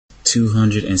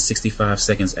265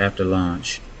 seconds after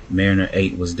launch, Mariner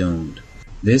 8 was doomed.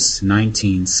 This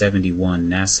 1971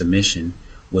 NASA mission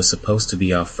was supposed to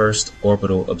be our first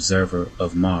orbital observer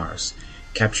of Mars,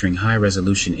 capturing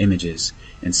high-resolution images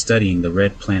and studying the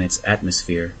red planet's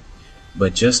atmosphere.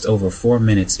 But just over 4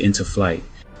 minutes into flight,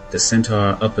 the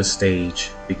Centaur upper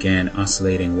stage began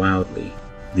oscillating wildly.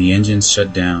 The engines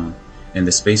shut down, and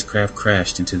the spacecraft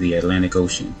crashed into the Atlantic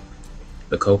Ocean.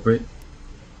 The culprit?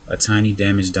 A tiny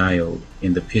damaged diode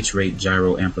in the pitch rate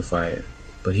gyro amplifier.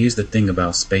 But here's the thing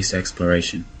about space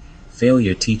exploration.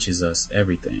 Failure teaches us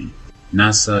everything.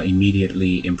 NASA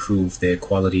immediately improved their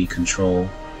quality control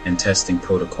and testing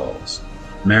protocols.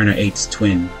 Mariner 8's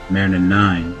twin, Mariner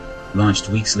 9, launched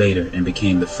weeks later and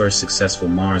became the first successful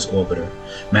Mars orbiter,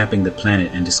 mapping the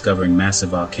planet and discovering massive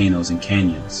volcanoes and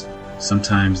canyons.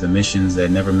 Sometimes the missions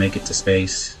that never make it to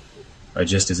space are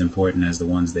just as important as the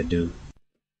ones that do.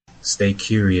 Stay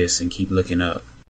curious and keep looking up.